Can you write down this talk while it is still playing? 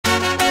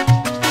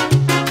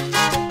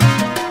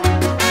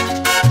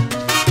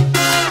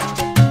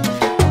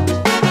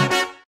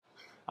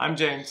I'm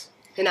James.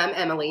 And I'm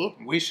Emily.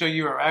 We show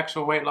you our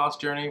actual weight loss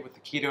journey with the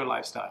keto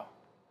lifestyle.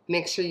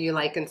 Make sure you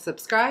like and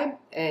subscribe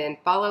and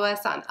follow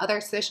us on other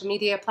social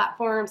media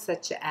platforms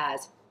such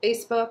as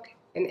Facebook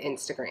and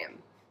Instagram.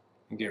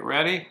 And get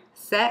ready.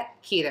 Set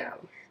keto.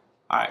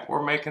 All right,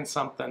 we're making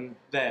something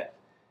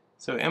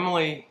so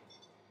Emily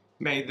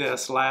made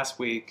this last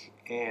week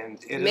and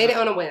made it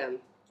on a whim.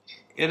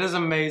 It is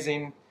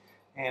amazing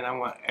and I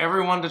want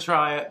everyone to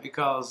try it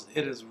because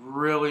it is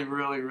really,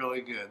 really,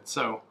 really good.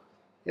 So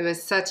it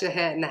was such a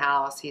hit in the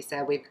house. He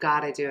said, we've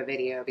got to do a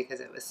video because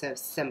it was so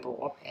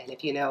simple. And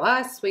if you know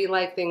us, we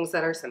like things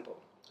that are simple.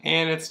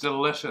 And it's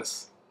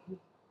delicious.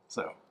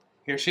 So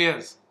here she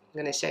is.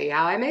 I'm going to show you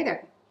how I made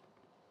it.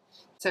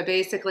 So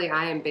basically,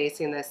 I am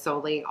basing this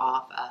solely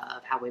off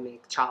of how we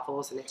make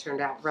chaffles, and it turned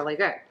out really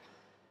good.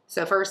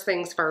 So first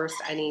things first,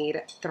 I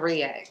need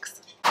 3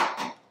 eggs.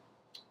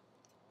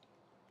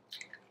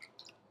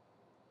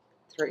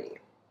 3.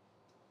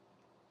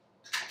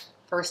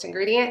 First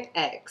ingredient,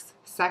 eggs.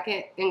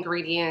 Second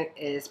ingredient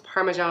is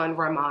Parmesan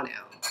Romano.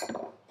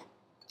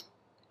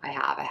 I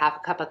have a half a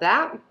cup of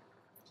that.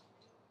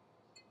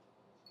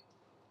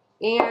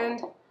 And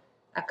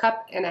a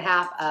cup and a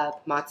half of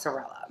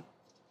mozzarella.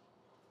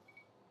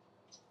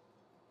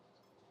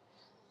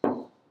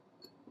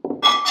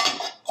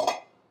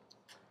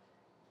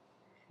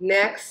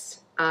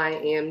 Next, I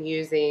am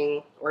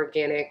using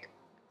organic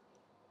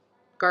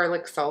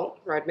garlic salt,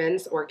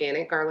 Redmond's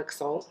organic garlic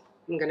salt.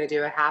 I'm going to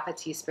do a half a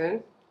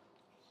teaspoon.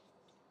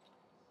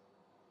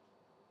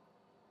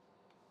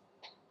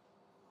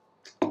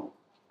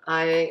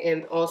 I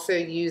am also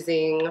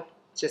using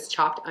just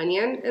chopped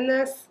onion in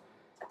this,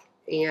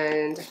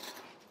 and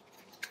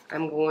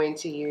I'm going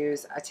to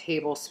use a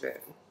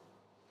tablespoon.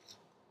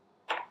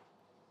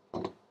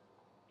 If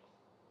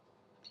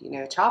you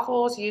know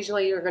chaffles,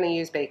 usually you're going to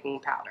use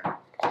baking powder.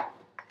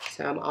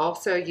 So I'm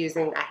also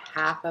using a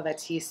half of a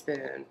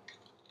teaspoon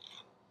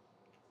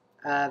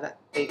of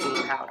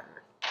baking powder.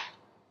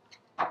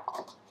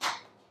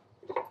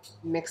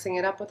 Mixing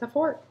it up with a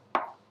fork.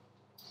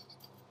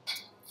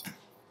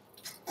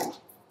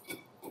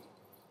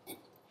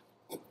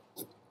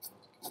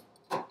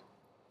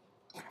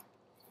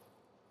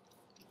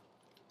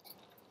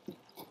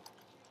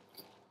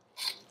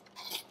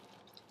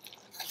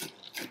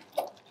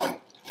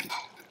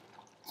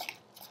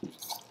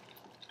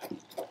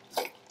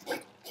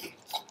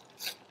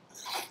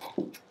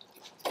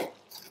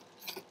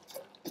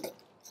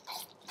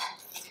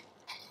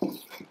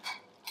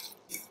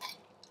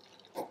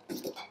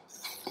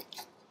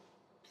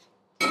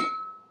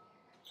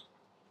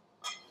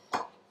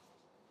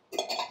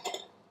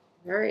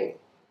 All right,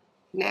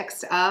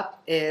 next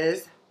up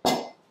is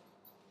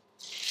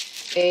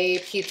a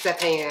pizza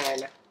pan.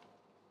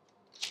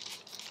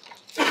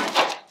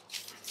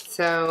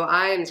 So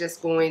I am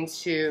just going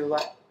to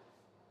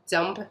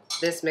dump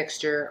this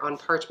mixture on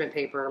parchment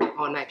paper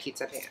on my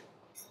pizza pan.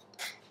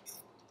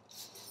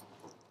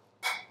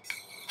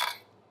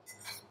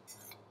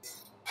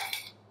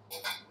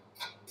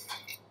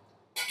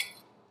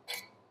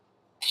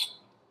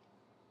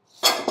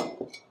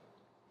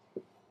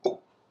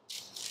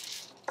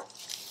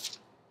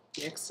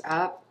 Next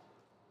up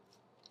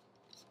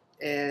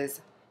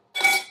is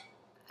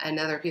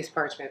another piece of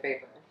parchment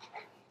paper.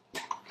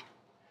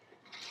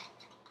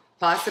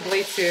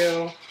 Possibly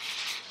 2,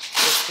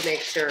 just to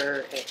make sure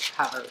it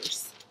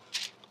covers.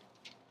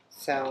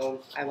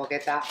 So I will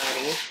get that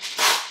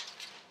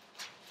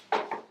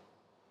ready.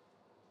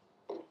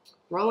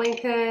 Rolling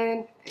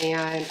pin,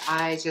 and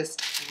I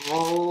just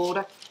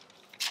rolled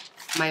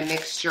my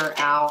mixture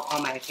out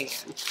on my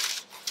pan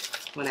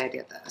when I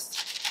did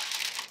this.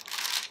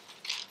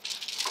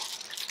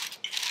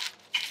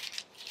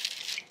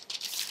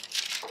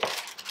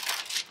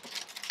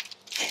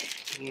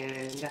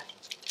 And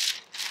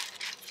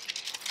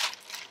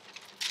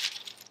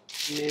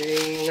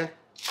moving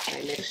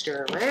my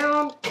mixture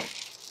around.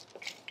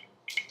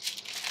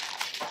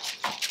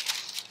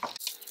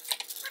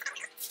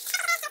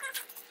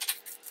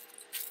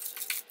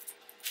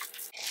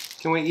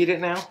 Can we eat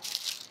it now?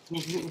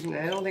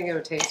 I don't think it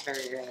would taste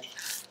very good.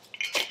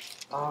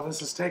 Oh,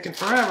 this is taking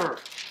forever.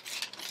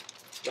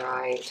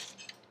 Right.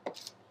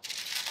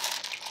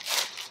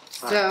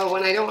 So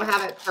when I don't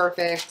have it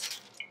perfect,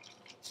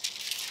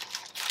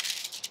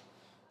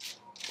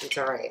 it's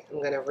all right. I'm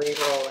going to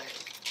re-roll it.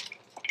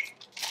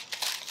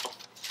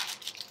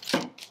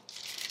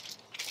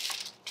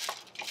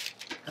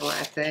 I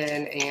want a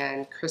thin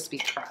and crispy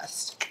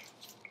crust.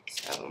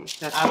 So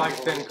that's I like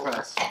thin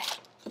crust.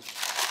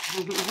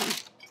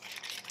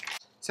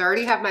 So I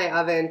already have my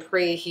oven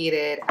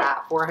preheated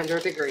at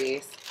 400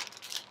 degrees.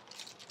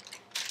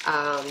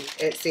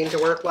 It seemed to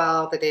work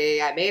well. The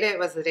day I made it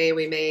was the day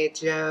we made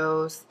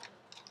Joe's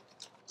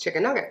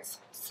chicken nuggets.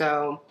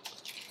 So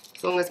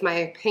as long as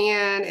my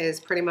pan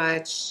is pretty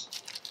much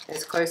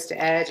as close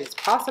to edge as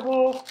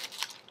possible,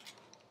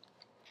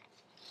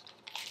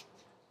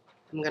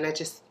 I'm going to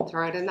just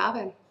throw it in the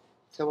oven.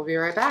 So we'll be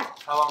right back.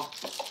 How long?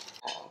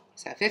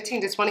 So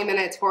 15 to 20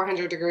 minutes,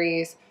 400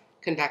 degrees,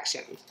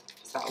 convection.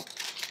 So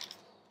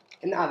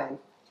in the oven.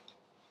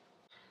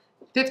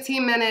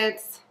 15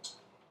 minutes,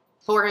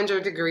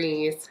 400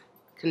 degrees,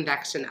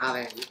 convection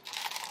oven.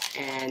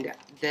 And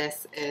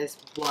this is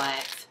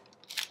what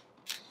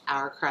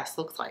our crust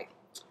looks like.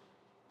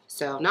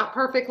 So not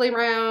perfectly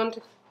round.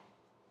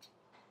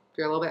 If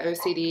you're a little bit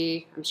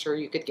OCD, I'm sure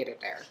you could get it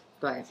there,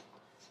 but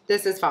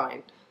this is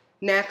fine.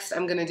 Next,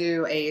 I'm gonna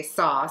do a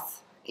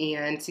sauce,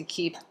 and to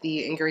keep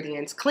the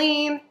ingredients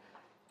clean,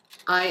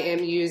 I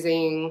am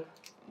using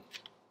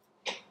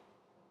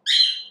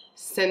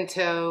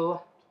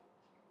Cento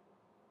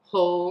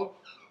whole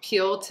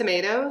peeled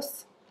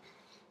tomatoes.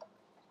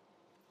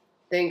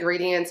 The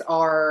ingredients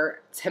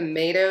are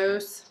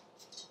tomatoes,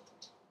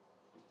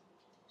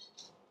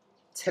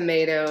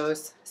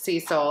 sea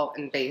salt,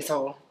 and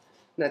basil.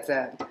 That's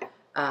it.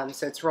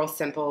 So it's real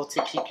simple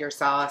to keep your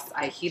sauce.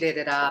 I heated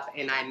it up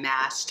and I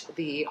mashed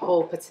the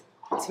whole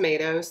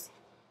tomatoes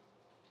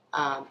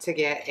to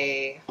get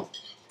a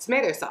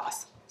tomato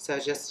sauce. So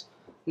just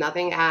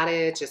nothing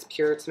added, just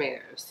pure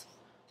tomatoes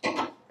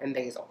and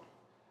basil.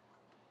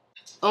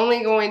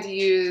 Only going to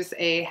use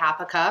a half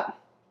a cup.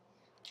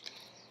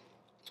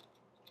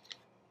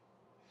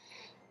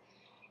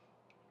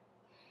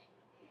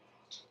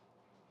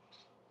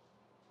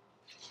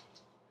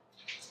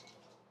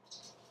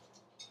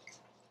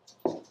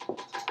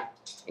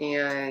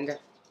 And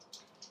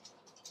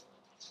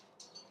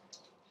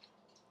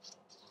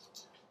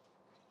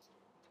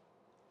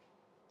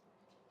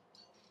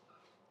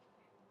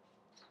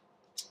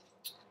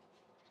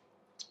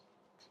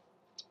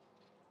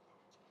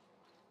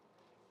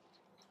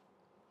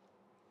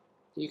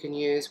you can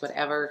use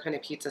whatever kind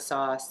of pizza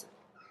sauce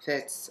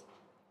fits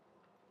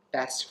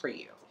best for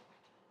you.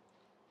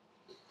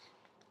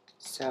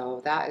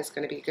 So that is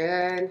going to be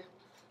good.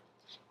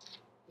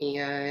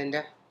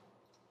 And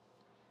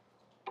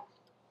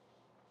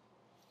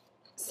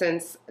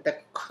since the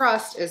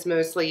crust is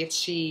mostly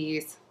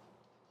cheese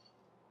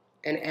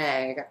and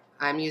egg,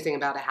 I'm using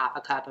about a half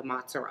a cup of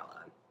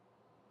mozzarella.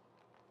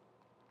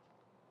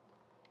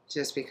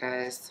 Just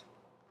because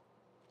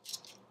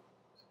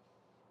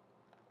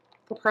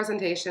for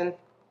presentation,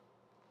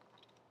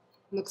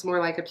 looks more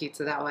like a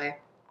pizza that way.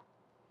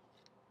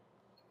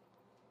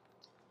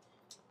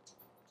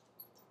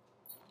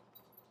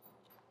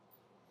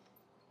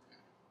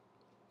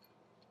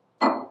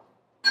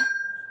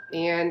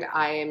 And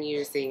I am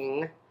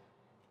using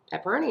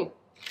pepperoni.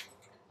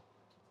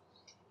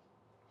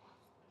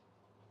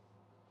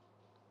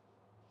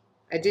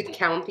 I did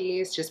count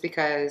these just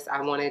because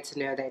I wanted to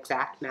know the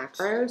exact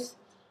macros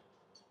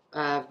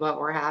of what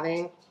we're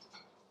having.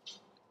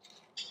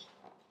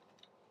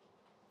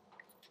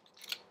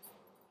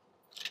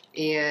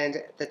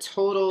 And the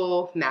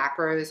total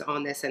macros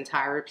on this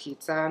entire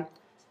pizza,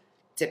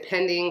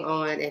 depending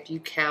on if you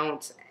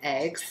count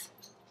eggs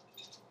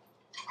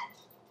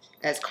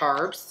as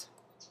carbs,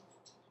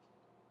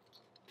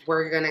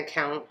 we're going to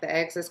count the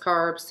eggs as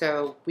carbs,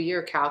 so we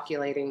are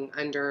calculating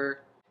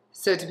under,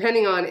 so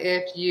depending on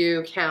if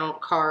you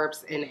count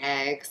carbs in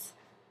eggs,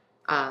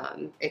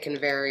 it can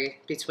vary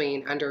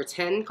between under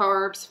 10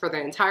 carbs for the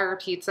entire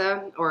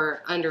pizza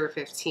or under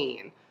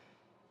 15.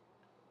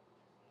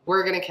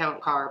 We're going to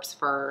count carbs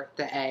for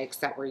the eggs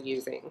that we're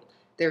using.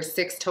 There's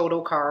 6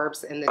 total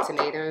carbs in the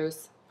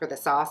tomatoes for the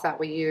sauce that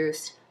we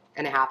used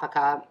and a half a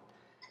cup.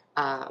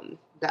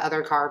 The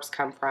other carbs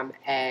come from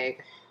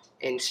egg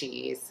and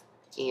cheese.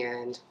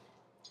 And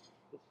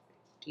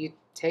if you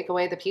take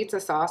away the pizza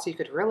sauce, you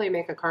could really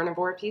make a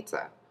carnivore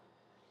pizza.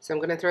 So I'm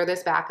going to throw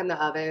this back in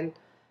the oven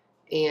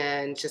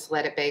and just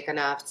let it bake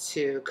enough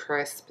to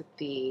crisp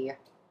the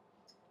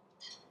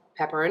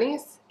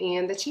pepperonis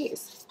and the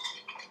cheese.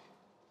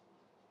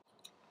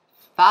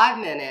 5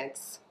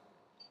 minutes,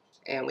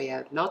 and we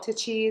have melted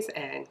cheese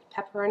and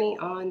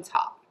pepperoni on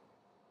top.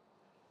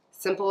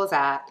 Simple as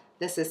that.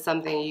 This is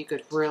something you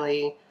could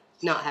really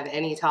not have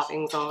any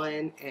toppings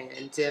on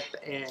and dip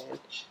in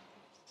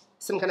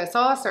some kind of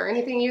sauce or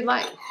anything you'd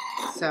like.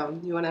 So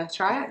you want to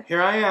try it?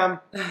 Here I am.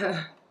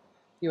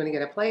 You want to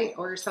get a plate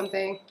or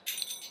something?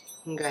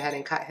 And go ahead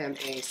and cut him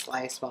a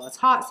slice while it's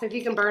hot so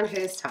he can burn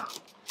his tongue.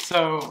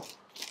 So,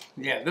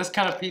 yeah, this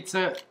kind of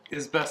pizza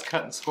is best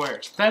cut in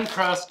squares. Thin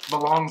crust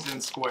belongs in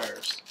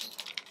squares.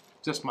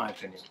 Just my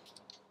opinion.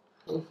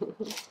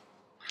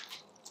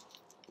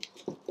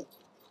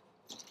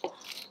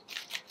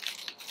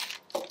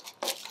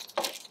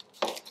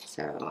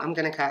 So I'm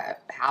going to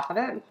cut half of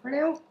it for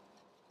now.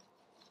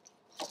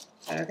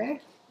 Okay.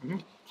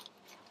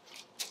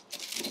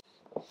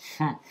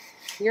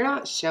 You're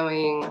not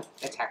showing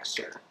the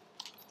texture.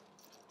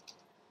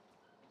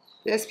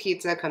 This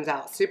pizza comes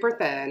out super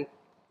thin.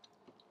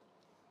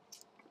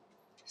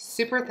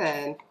 Super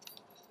thin.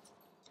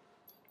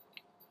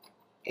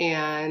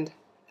 And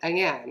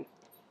again,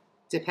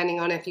 depending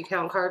on if you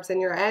count carbs in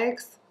your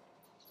eggs,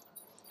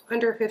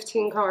 under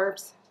 15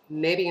 carbs,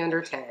 maybe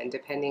under 10,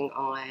 depending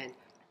on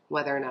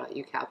whether or not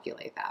you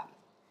calculate that.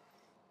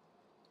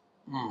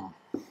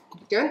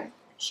 Good?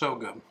 So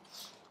good.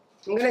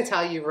 I'm going to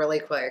tell you really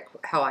quick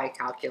how I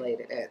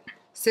calculated it.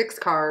 6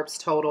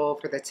 carbs total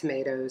for the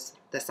tomatoes,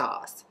 the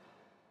sauce,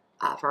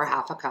 for a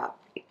half a cup.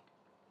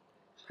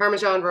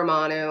 Parmesan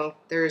Romano.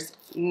 There's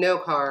no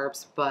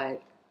carbs,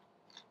 but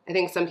I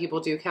think some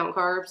people do count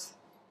carbs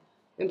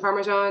in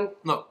Parmesan.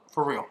 Look,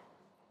 for real.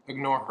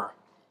 Ignore her.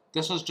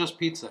 This is just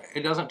pizza.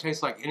 It doesn't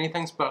taste like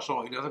anything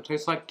special. It doesn't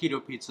taste like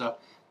keto pizza.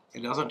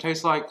 It doesn't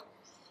taste like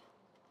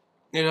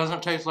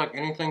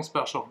anything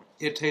special.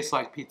 It tastes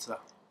like pizza.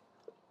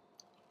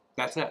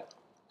 That's it.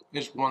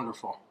 It's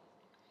wonderful.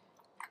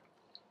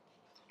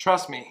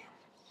 Trust me.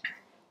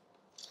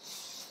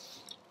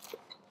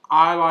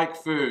 I like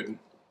food.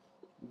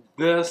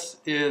 This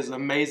is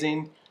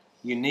amazing.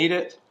 You need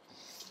it.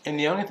 And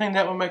the only thing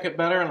that will make it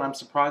better, and I'm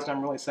surprised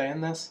I'm really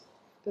saying this,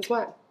 Is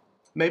what?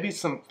 maybe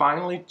some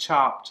finely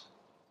chopped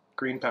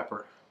green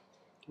pepper.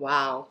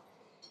 Wow.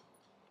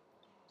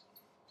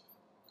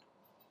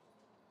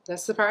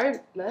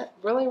 That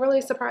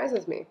really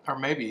surprises me. Or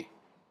maybe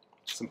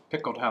some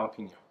pickled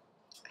jalapeno.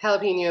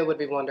 Jalapeno would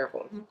be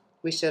wonderful.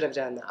 We should have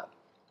done that.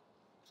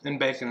 And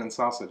bacon and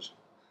sausage.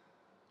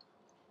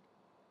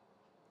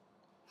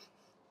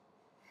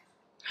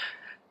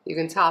 You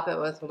can top it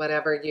with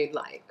whatever you'd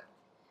like.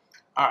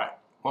 Alright,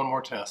 one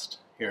more test.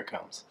 Here it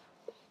comes.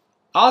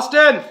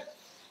 Austin!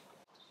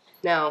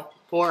 Now,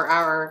 for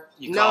our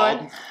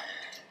non-keto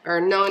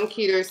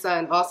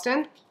son,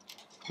 Austin,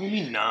 What do you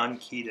mean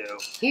non-keto?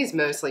 he's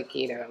mostly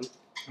keto.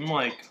 I'm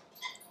like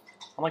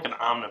an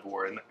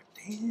omnivore.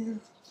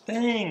 And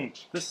dang,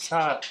 this is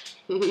hot.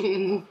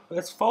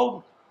 Let's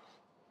fold.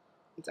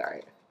 It's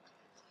alright.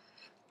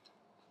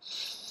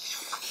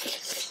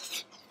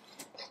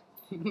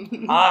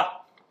 Hot.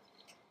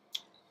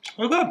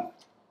 It's good.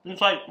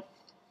 It's like,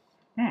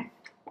 it's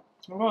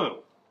good.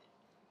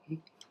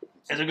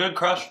 It's a good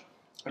crust.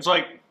 It's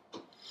like,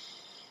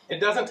 it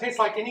doesn't taste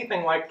like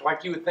anything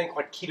like you would think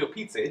like keto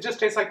pizza. It just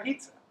tastes like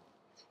pizza.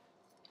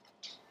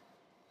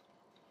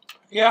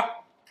 Yeah.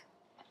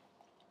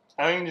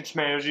 I think the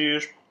tomatoes you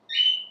use,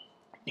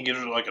 it gives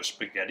it like a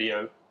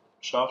spaghetti-o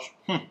sauce.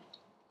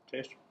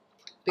 Taste.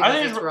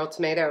 Because it's real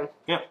tomato.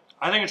 Yeah,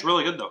 I think it's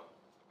really good though.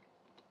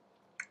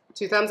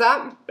 2 thumbs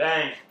up.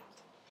 Bang.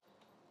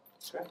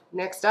 Okay.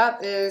 Next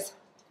up is,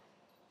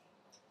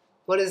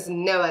 what does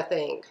Noah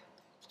think?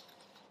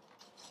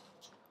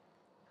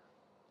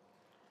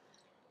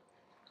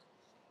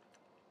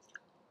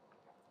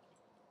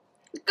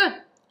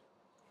 Good.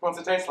 What's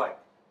it taste like?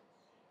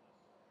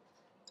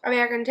 I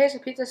mean, I can taste the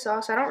pizza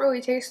sauce. I don't really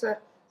taste the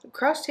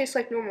crust. Tastes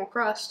like normal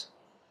crust.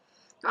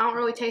 I don't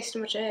really taste too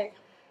much egg.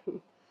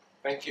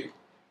 Thank you.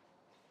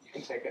 You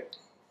can take it.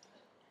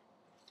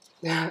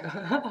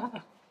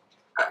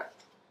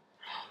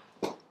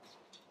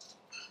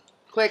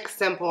 Quick,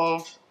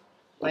 simple,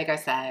 like I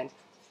said,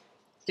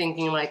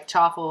 thinking like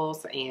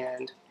chaffles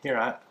and...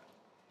 Here,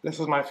 this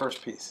is my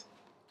first piece.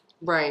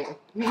 Right.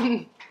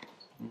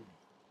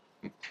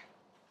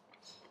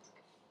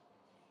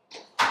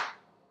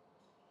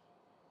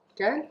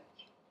 Good?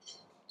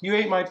 You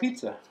ate my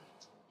pizza.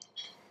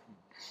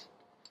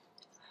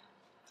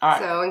 All right.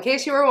 So, in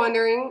case you were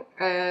wondering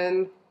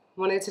and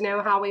wanted to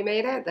know how we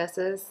made it, this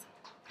is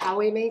how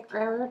we make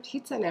our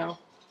pizza now.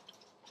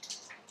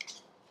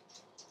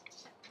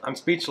 I'm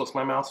speechless.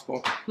 My mouth's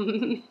full.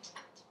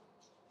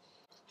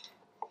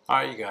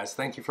 Alright, you guys.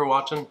 Thank you for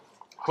watching.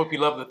 Hope you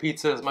love the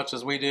pizza as much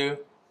as we do.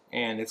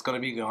 And it's going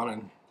to be gone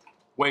and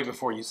way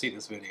before you see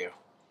this video.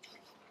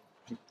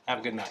 Have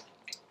a good night.